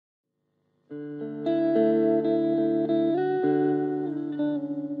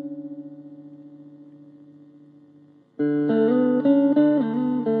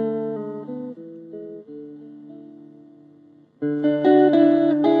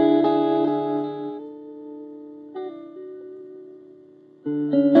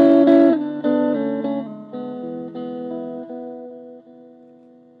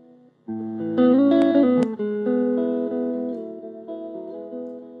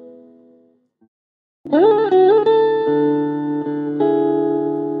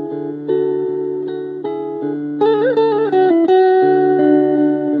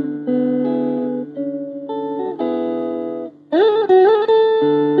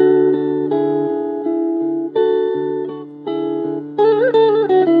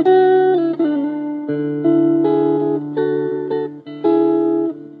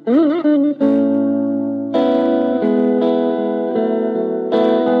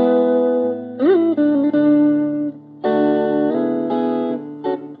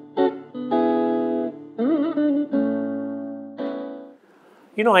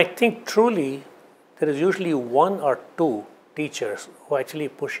I think truly there is usually one or two teachers who actually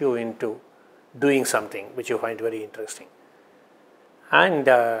push you into doing something which you find very interesting. And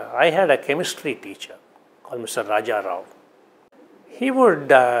I had a chemistry teacher called Mr. Raja Rao. He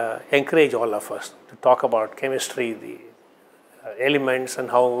would encourage all of us to talk about chemistry, the elements, and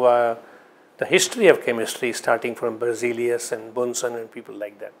how the history of chemistry, starting from Berzelius and Bunsen and people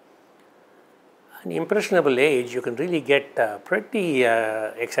like that. At an impressionable age, you can really get pretty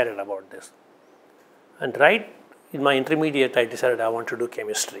excited about this. And right in my intermediate, I decided I want to do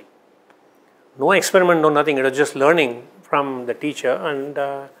chemistry. No experiment, no nothing. It was just learning from the teacher. And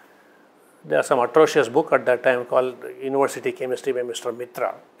there's some atrocious book at that time called University Chemistry by Mr.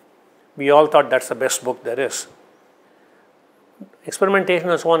 Mitra. We all thought that's the best book there is. Experimentation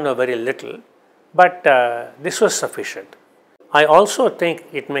and so on were very little, but this was sufficient. I also think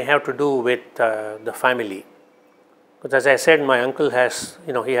it may have to do with the family, because as I said, my uncle has,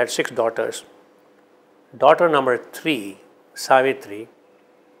 he had 6 daughters. Daughter number 3, Savitri,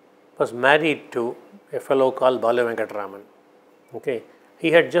 was married to a fellow called Balu Venkatraman. Okay,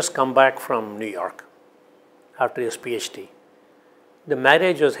 he had just come back from New York after his PhD. The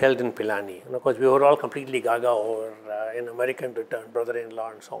marriage was held in Pilani, and of course we were all completely gaga over an American return,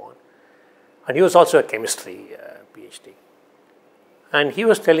 brother-in-law and so on. And he was also a chemistry PhD. And he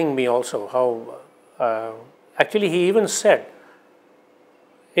was telling me also how, actually he even said,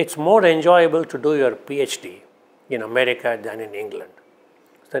 it's more enjoyable to do your PhD in America than in England.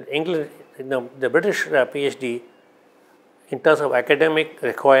 That England, the British PhD, in terms of academic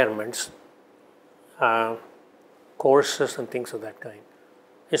requirements, courses and things of that kind,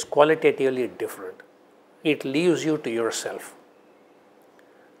 is qualitatively different. It leaves you to yourself.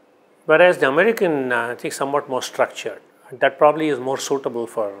 Whereas the American, I think, somewhat more structured. That probably is more suitable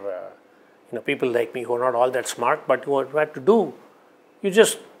for people like me who are not all that smart, but who have to do. You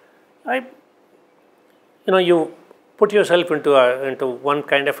put yourself into one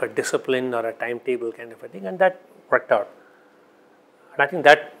kind of a discipline or a timetable kind of a thing, and that worked out. And I think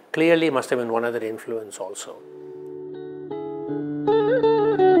that clearly must have been one other influence also.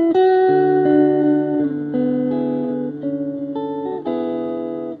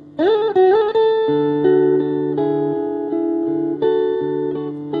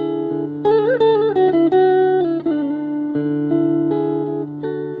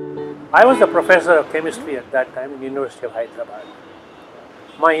 I was a professor of chemistry at that time in the University of Hyderabad.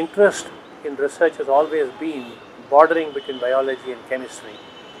 My interest in research has always been bordering between biology and chemistry,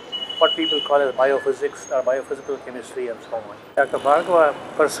 what people call as biophysics or biophysical chemistry and so on. Dr. Bhargava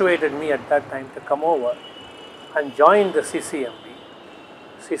persuaded me at that time to come over and join the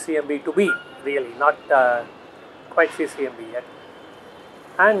CCMB to be really, not quite CCMB yet.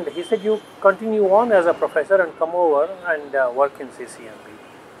 And he said, you continue on as a professor and come over and work in CCMB.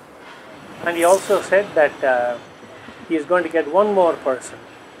 And he also said that he is going to get one more person,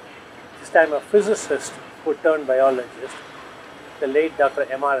 this time a physicist who turned biologist, the late Dr.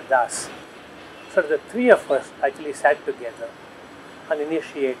 M.R. Das. So the 3 of us actually sat together and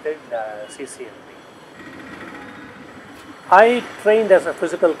initiated CCMB. I trained as a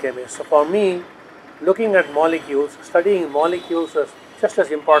physical chemist, so for me, looking at molecules, studying molecules was just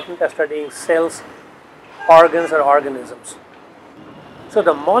as important as studying cells, organs or organisms. So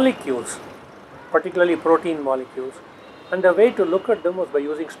the molecules, particularly protein molecules, and the way to look at them was by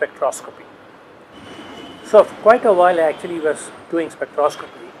using spectroscopy. So for quite a while I actually was doing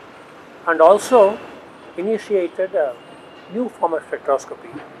spectroscopy and also initiated a new form of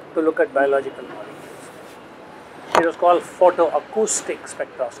spectroscopy to look at biological molecules. It was called photoacoustic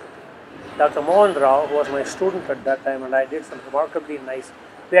spectroscopy. Dr. Mohan Rao, who was my student at that time, and I did some remarkably nice.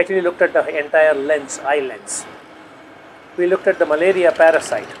 We actually looked at the entire lens, eye lens. We looked at the malaria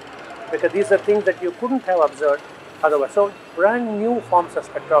parasite, because these are things that you couldn't have observed otherwise. So brand new forms of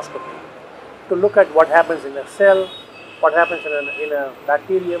spectroscopy to look at what happens in a cell, what happens in a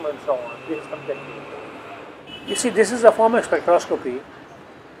bacterium, and so on. This is completely new. You see, this is a form of spectroscopy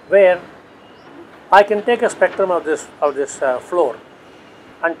where I can take a spectrum of this floor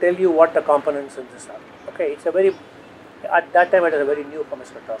and tell you what the components in this are. Okay, it's a very, at that time it was a very new form of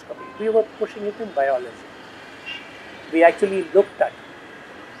spectroscopy. We were pushing it in biology. We actually looked at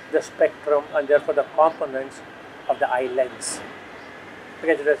the spectrum and therefore the components of the eye lens,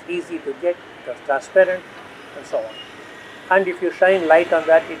 because it was easy to get, it was transparent, and so on. And if you shine light on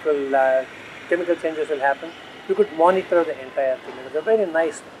that, it will, chemical changes will happen. You could monitor the entire thing. It was a very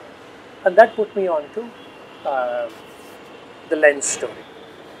nice, and that put me on to the lens story.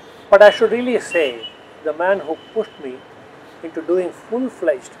 But I should really say, the man who pushed me into doing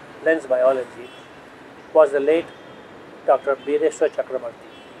full-fledged lens biology was the late Dr. Bireshwar Chakrabarti.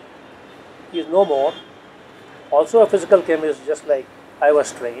 He is no more, also a physical chemist just like I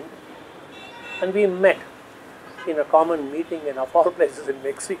was trained, and we met in a common meeting in of all places in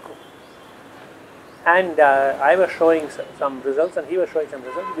Mexico. And I was showing some results and he was showing some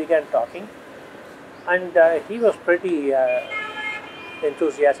results. We began talking, and he was pretty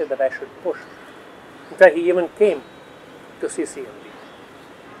enthusiastic that I should push. In fact, he even came to CCMB.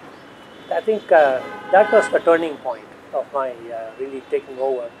 I think that was the turning point of my really taking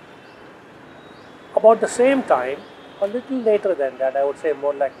over. About the same time, a little later than that, I would say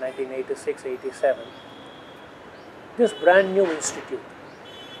more like 1986-87, this brand new institute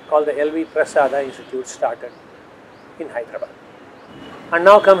called the L.V. Prasada Institute started in Hyderabad. And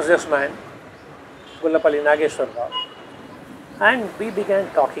now comes this man, Gullapalli Nageshwar Rao, and we began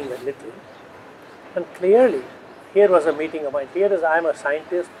talking a little. And clearly, here was a meeting of mine. Here is, I am a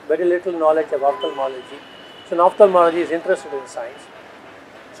scientist, very little knowledge of ophthalmology. So in ophthalmology is interested in science.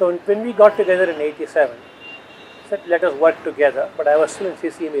 So when we got together in 87, said let us work together, but I was still in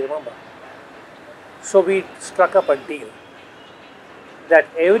CCME, remember. So we struck up a deal that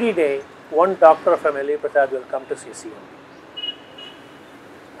every day one doctor from L.V. Prasad will come to CCME.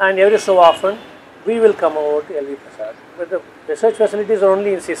 And every so often we will come over to L.V. Prasad. But the research facilities are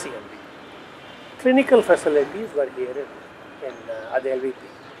only in CCME. Clinical facilities were here at the LVP.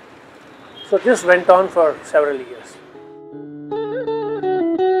 So this went on for several years.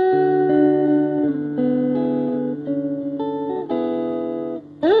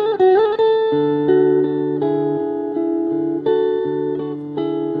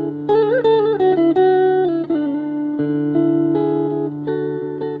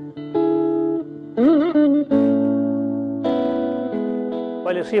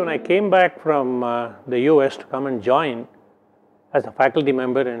 Well, you see, when I came back from the US to come and join as a faculty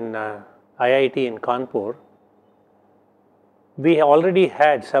member in IIT in Kanpur, we already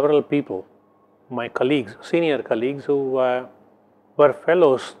had several people, my colleagues, senior colleagues, who were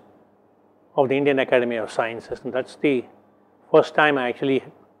fellows of the Indian Academy of Sciences, and that's the first time I actually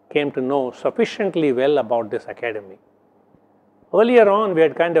came to know sufficiently well about this academy. Earlier on, we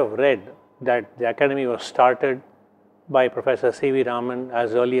had kind of read that the academy was started by Professor C.V. Raman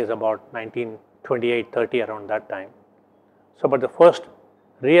as early as about 1928-30, around that time. So, but the first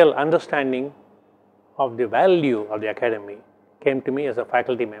real understanding of the value of the academy came to me as a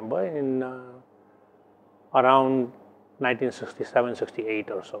faculty member in around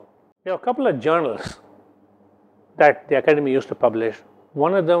 1967-68 or so. There are a couple of journals that the academy used to publish.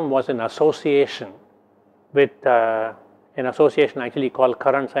 One of them was an association with an association actually called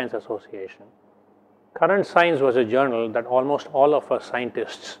Current Science Association. Current Science was a journal that almost all of us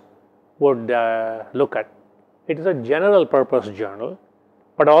scientists would look at. It is a general purpose journal,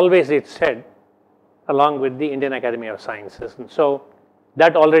 but always it said along with the Indian Academy of Sciences, and so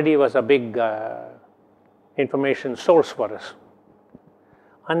that already was a big information source for us.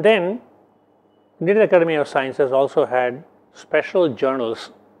 And then the Indian Academy of Sciences also had special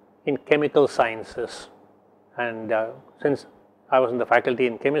journals in chemical sciences, and since I was in the faculty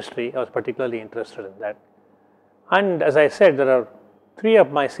in chemistry, I was particularly interested in that. And as I said, there are three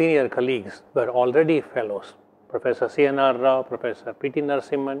of my senior colleagues were already fellows, Professor C.N.R. Rao, Professor P.T.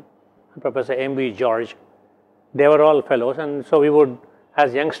 Narasimhan, and Professor M.V. George. They were all fellows, and so we would,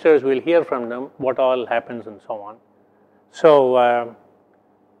 as youngsters, we'll hear from them what all happens and so on. So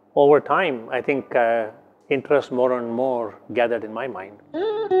over time, I think interest more and more gathered in my mind.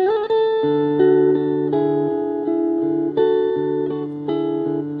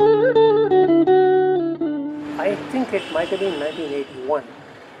 I think it might have been 1981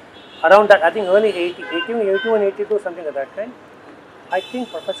 around that, I think early 81, 82, something of that kind. I think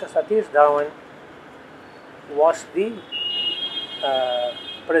Professor Satish Dhawan was the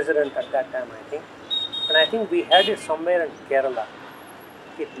president at that time, I think. And I think we had it somewhere in Kerala.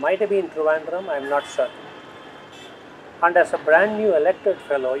 It might have been Trivandrum, I am not certain. And as a brand new elected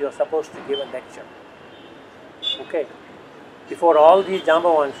fellow, you are supposed to give a lecture. Okay. Before all these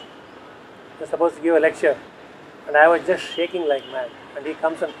Jambawans, you are supposed to give a lecture. And I was just shaking like mad. And he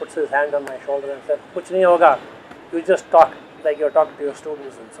comes and puts his hand on my shoulder and said, "Kuch nahi hoga. You just talk like you're talking to your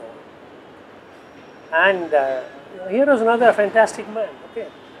students," and so on. And here was another fantastic man. Okay.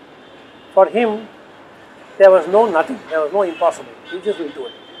 For him, there was no nothing. There was no impossible. He just will do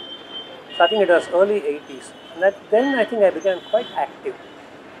it. So I think it was early 80s. And then I think I began quite active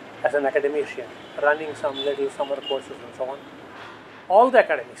as an academician, running some little summer courses and so on. All the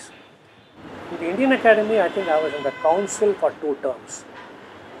academies. In the Indian Academy, I think I was in the council for 2 terms.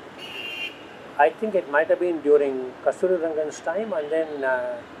 I think it might have been during Kasturi Rangan's time and then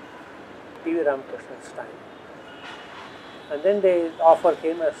P.V. Ramakrishna's time. And then the offer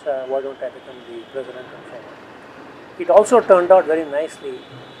came as, why don't I become the president and so on. It also turned out very nicely.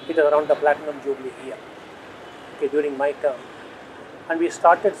 It was around the Platinum Jubilee year, okay, during my term. And we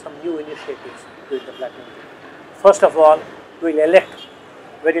started some new initiatives during the Platinum Jubilee. First of all, we will elect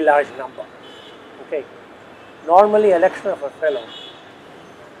very large number. Okay. Normally, election of a fellow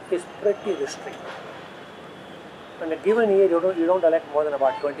is pretty restricted. In a given year, you don't elect more than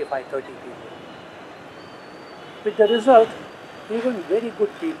about 25, 30 people. With the result, even very good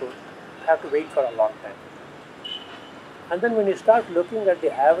people have to wait for a long time. And then when you start looking at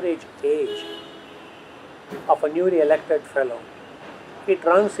the average age of a newly elected fellow, it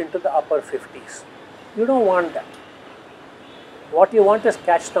runs into the upper 50s. You don't want that. What you want is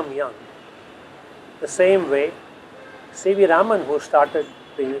catch them young. The same way, C.V. Raman, who started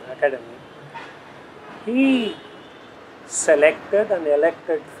the academy, he selected and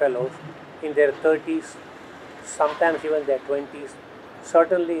elected fellows in their 30s, sometimes even their 20s,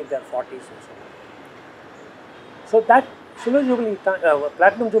 certainly in their 40s and so on. So that Silver Jubilee time,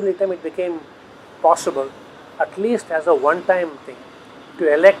 Platinum Jubilee time, it became possible, at least as a one-time thing,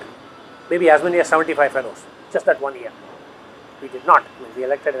 to elect maybe as many as 75 fellows, just that 1 year. We did not. I mean, we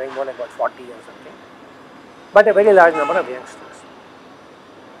elected more like about 40 or something, but a very large number of youngsters.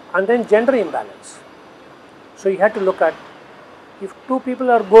 And then gender imbalance. So you had to look at, if 2 people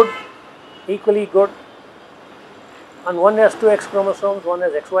are good, equally good, and one has 2 X chromosomes, one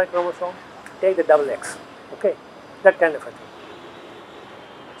has XY chromosome, take the double X. Okay, that kind of a thing.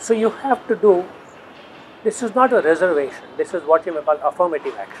 So you have to do, this is not a reservation, this is what you may call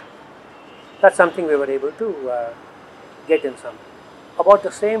affirmative action. That's something we were able to get in some. About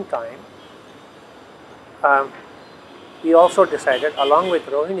the same time, we also decided, along with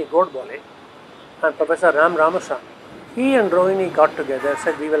Rohini Godbole and Professor Ram Ramaswamy, he and Rohini got together,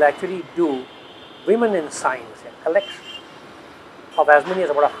 said we will actually do women in science, a collection of as many as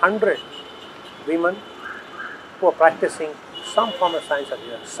about 100 women who are practicing some form of science,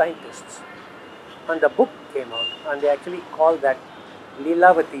 as scientists. And the book came out, and they actually called that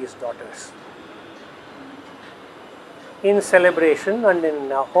Leelavati's Daughters, in celebration and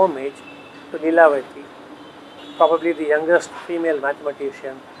in homage to Leelavati, probably the youngest female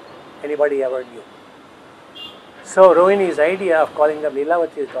mathematician anybody ever knew. So Rohini's idea of calling them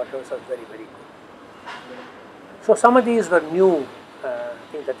Leelavati's Daughters was very, very good. So some of these were new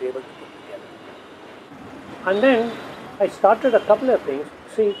things that we were able to put together. And then I started a couple of things.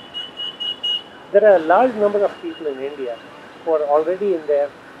 See, there are a large number of people in India who are already in their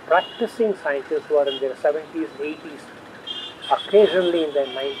practicing scientists, who are in their 70s, 80s, occasionally in their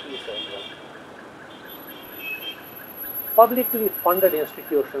 90s as well. Publicly funded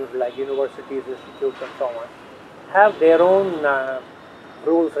institutions like universities, institutes and so on have their own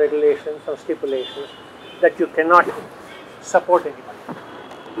rules, regulations or stipulations that you cannot support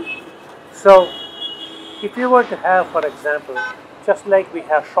anybody. So if you were to have, for example, just like we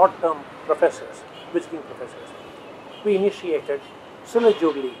have short-term professors, visiting professors, we initiated Silver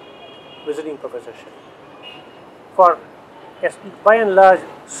Jubilee visiting professorship for, by and large,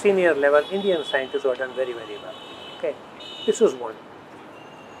 senior level Indian scientists who have done very, very well. Okay, this was one.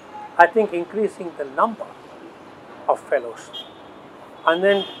 I think increasing the number of fellows and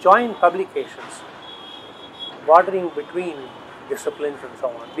then joint publications bordering between disciplines and so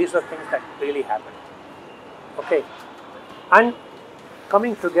on. These are things that really happened. Okay, and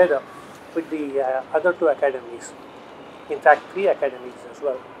coming together with the other 2 academies, in fact 3 academies as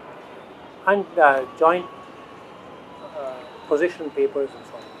well, and joint position papers and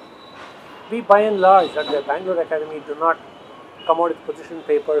so on. We by and large at the Bangalore Academy do not commodity position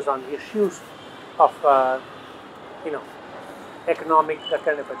papers on issues of economic, that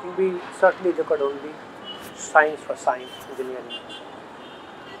kind of a thing. We certainly look at only science for science, engineering.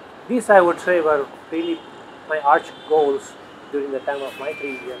 These, I would say, were really my arch goals during the time of my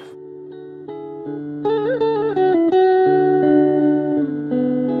 3 years.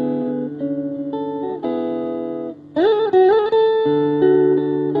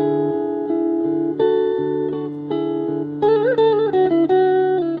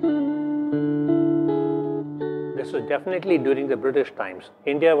 This was definitely during the British times.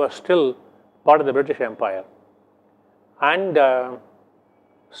 India was still part of the British Empire, and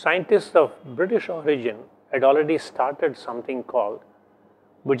scientists of British origin had already started something called,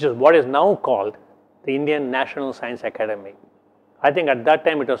 which is what is now called the Indian National Science Academy. I think at that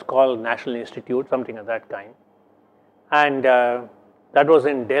time it was called National Institute, something of that kind, and that was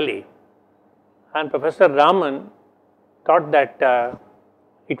in Delhi. And Professor Raman thought that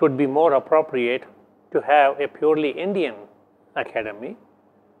it would be more appropriate to have a purely Indian academy,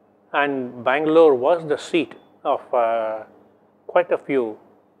 and Bangalore was the seat of quite a few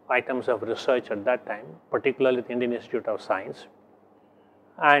items of research at that time, particularly the Indian Institute of Science.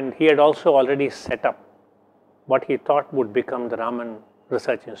 And he had also already set up what he thought would become the Raman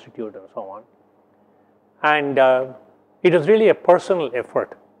Research Institute and so on. And it was really a personal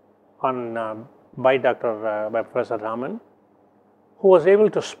effort on by Professor Raman, who was able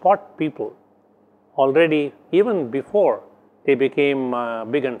to spot people already even before they became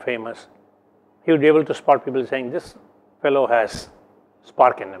big and famous. He would be able to spot people saying, this fellow has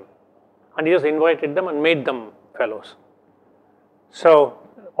spark in him. And he just invited them and made them fellows. So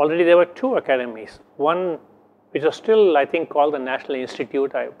already there were 2 academies. One which was still, I think, called the National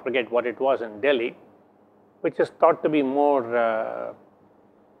Institute, I forget what it was, in Delhi, which is thought to be more,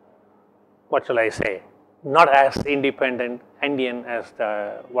 what shall I say, not as independent Indian as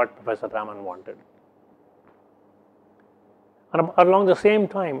what Professor Raman wanted. And along the same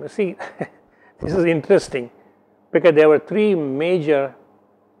time, see, this is interesting, because there were 3 major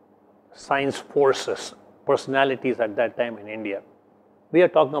science forces, personalities at that time in India. We are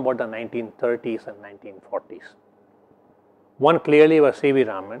talking about the 1930s and 1940s. One clearly was C.V.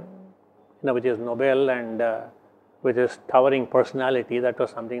 Raman, which is Nobel, and with his towering personality, that was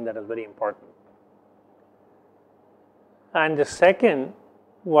something that was very important. And the second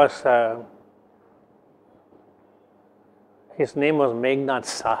was, his name was Meghnad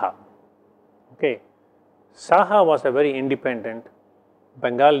Saha. Okay. Saha was a very independent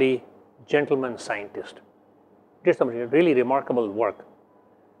Bengali gentleman scientist. Did some really remarkable work.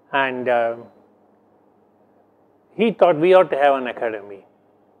 And he thought we ought to have an academy.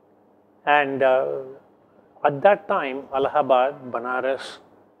 And at that time, Allahabad, Banaras,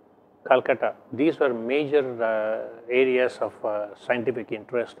 Calcutta, these were major areas of scientific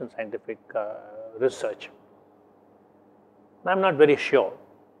interest and scientific research. I'm not very sure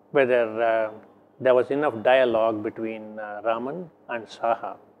whether there was enough dialogue between Raman and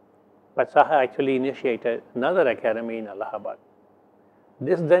Saha, but Saha actually initiated another academy in Allahabad.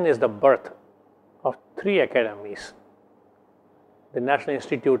 This then is the birth of 3 academies: the National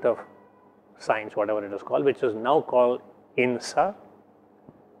Institute of Science, whatever it is called, which is now called INSA,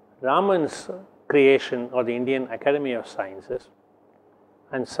 Raman's creation, or the Indian Academy of Sciences,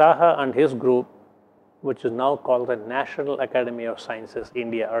 and Saha and his group, which is now called the National Academy of Sciences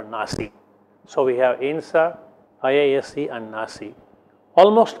India, or NASI. So we have INSA, IASc and NASI,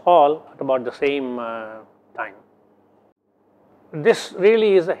 almost all at about the same time. This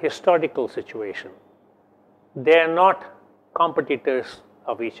really is a historical situation. They are not competitors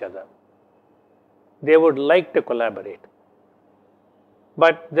of each other. They would like to collaborate.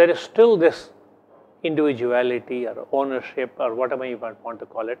 But there is still this individuality or ownership, or whatever you might want to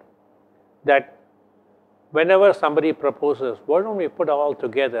call it, that whenever somebody proposes, why don't we put all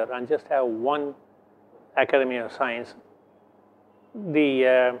together and just have one Academy of Science?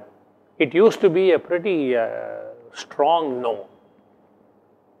 It used to be a pretty strong no.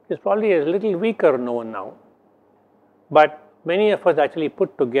 It's probably a little weaker no now. But many of us actually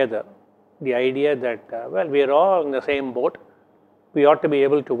put together the idea that, well, we are all in the same boat. We ought to be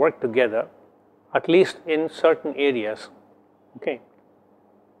able to work together, at least in certain areas. Okay.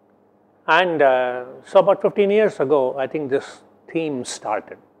 And so about 15 years ago, I think this theme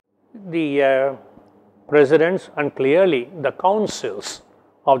started. The presidents and clearly the councils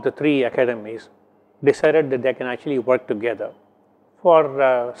of the 3 academies decided that they can actually work together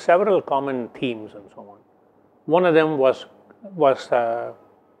for several common themes and so on. One of them was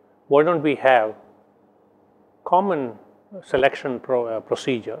why don't we have common selection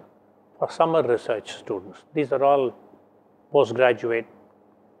procedure for summer research students. These are all postgraduate,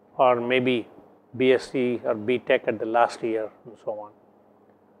 or maybe BSc or BTech at the last year and so on.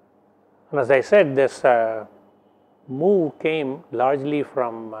 And as I said, this move came largely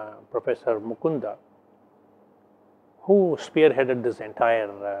from Professor Mukunda, who spearheaded this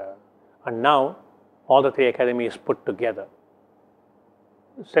entire, and now all the three academies put together,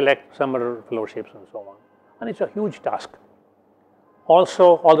 select summer fellowships and so on. And it's a huge task.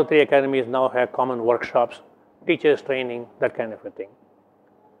 Also, all the three academies now have common workshops, teachers training, that kind of a thing.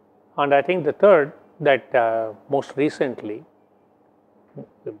 And I think the third, that most recently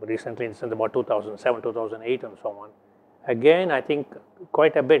it's in about 2007, 2008 and so on. Again, I think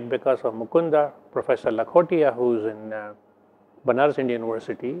quite a bit because of Mukunda, Professor Lakhotia, who is in Banaras Indian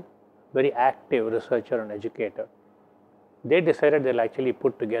University, very active researcher and educator. They decided they'll actually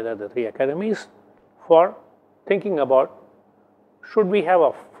put together the three academies for thinking about, should we have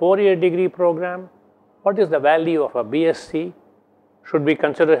a 4-year degree program? What is the value of a BSc? Should we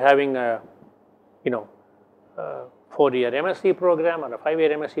consider having a 4-year MSc program or a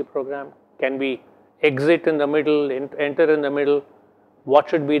 5-year MSc program? Can we exit in the middle, enter in the middle? What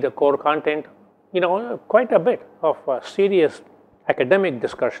should be the core content? Quite a bit of serious academic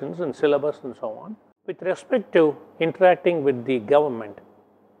discussions and syllabus and so on. With respect to interacting with the government,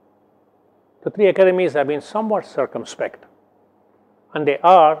 the three academies have been somewhat circumspect, and they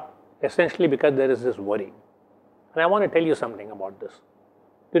are essentially because there is this worry. And I want to tell you something about this.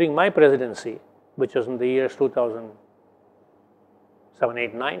 During my presidency, which was in the years 2007,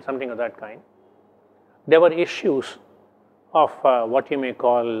 8, 9, something of that kind, there were issues of what you may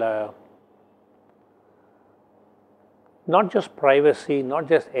call not just privacy, not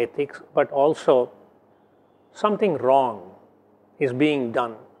just ethics, but also something wrong is being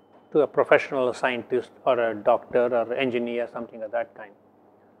done to a professional scientist or a doctor or engineer, something of that kind,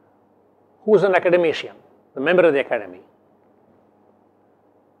 who is an academician, the member of the academy.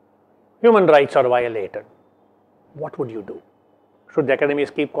 Human rights are violated. What would you do? Should the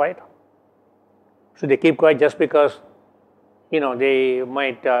academies keep quiet? Should they keep quiet just because they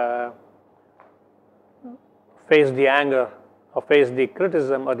might face the anger or face the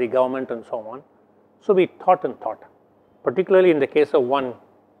criticism of the government and so on? So we thought and thought, particularly in the case of one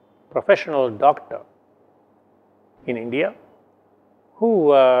professional doctor in India who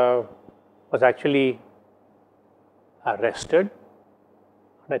was actually arrested.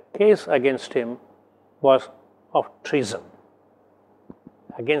 The case against him was of treason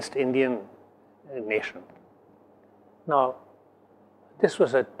against Indian nation. Now, this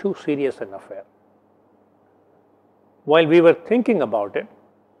was a too serious an affair. While we were thinking about it,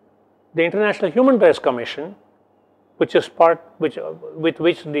 the International Human Rights Commission, which is with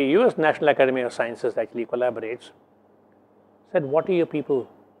which the US National Academy of Sciences actually collaborates, said, what are you people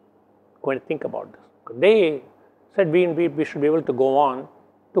going to think about this? They said we should be able to go on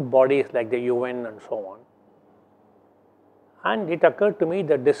to bodies like the UN and so on. And it occurred to me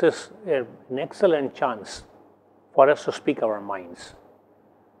that this is an excellent chance for us to speak our minds.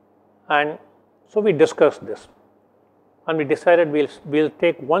 And so we discussed this. And we decided we'll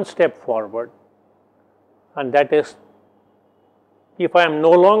take one step forward, and that is, if I am no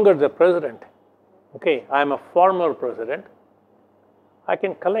longer the president, okay, I am a former president, I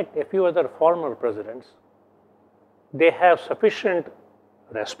can collect a few other former presidents. They have sufficient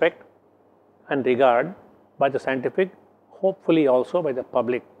respect and regard by the scientific, hopefully also by the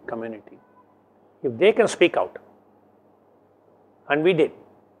public community. If they can speak out, and we did,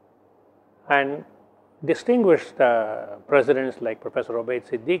 and distinguished presidents like Professor Obaid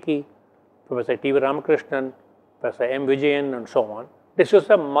Siddiqui, Professor T.V. Ramakrishnan, Professor M. Vijayan and so on. This was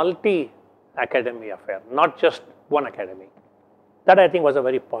a multi-academy affair, not just one academy. That I think was a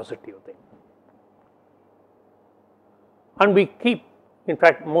very positive thing. And we keep, in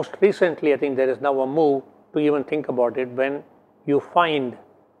fact, most recently I think there is now a move to even think about it when you find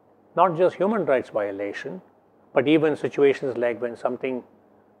not just human rights violation, but even situations like when something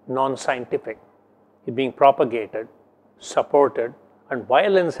non-scientific is being propagated, supported, and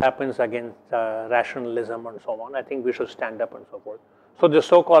violence happens against rationalism and so on. I think we should stand up and so forth. So the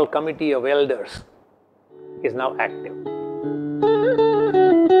so-called committee of elders is now active.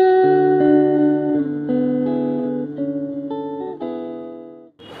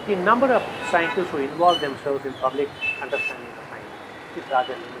 The number of scientists who involve themselves in public understanding of science is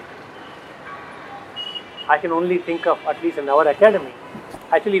rather limited. I can only think of, at least in our academy,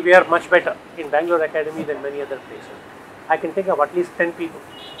 actually we are much better in Bangalore Academy than many other places. I can think of at least 10 people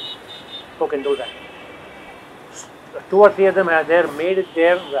who can do that. 2 or 3 of them have made it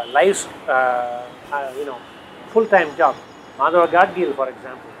their lives, full-time job. Madhava Gadgil, for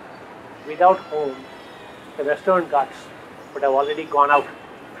example, without whom the Western Ghats but have already gone out.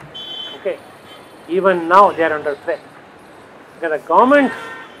 Okay, even now they are under threat. Because the government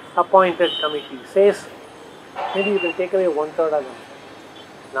appointed committee says maybe you can take away 1/3 of them.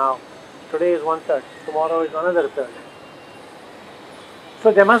 Now, today is 1/3, tomorrow is another third.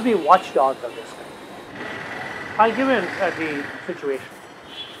 So there must be watchdogs of this kind. I'll give you the situation.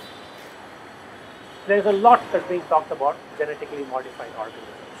 There is a lot that's being talked about genetically modified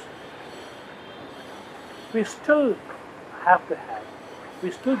organisms. We still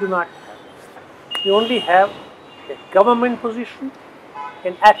do not have. We only have a government position,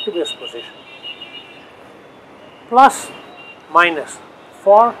 an activist position. Plus, minus,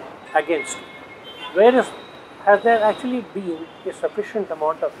 for, against. Has there actually been a sufficient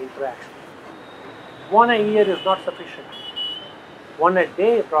amount of interaction? One a year is not sufficient. One a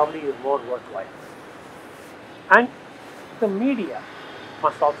day probably is more worthwhile. And the media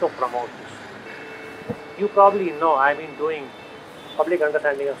must also promote this. You probably know I've been doing public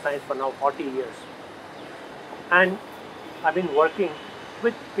understanding of science for now 40 years. And I've been working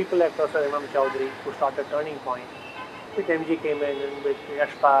with people like Professor Imam Chowdhury, who started Turning Point, with MG came in and with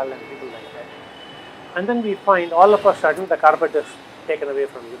Yashpal and people like that. And then we find all of a sudden the carpet is taken away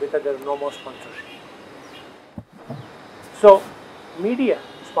from you because there is no more sponsorship. So media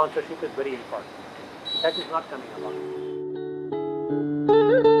sponsorship is very important. That is not coming along.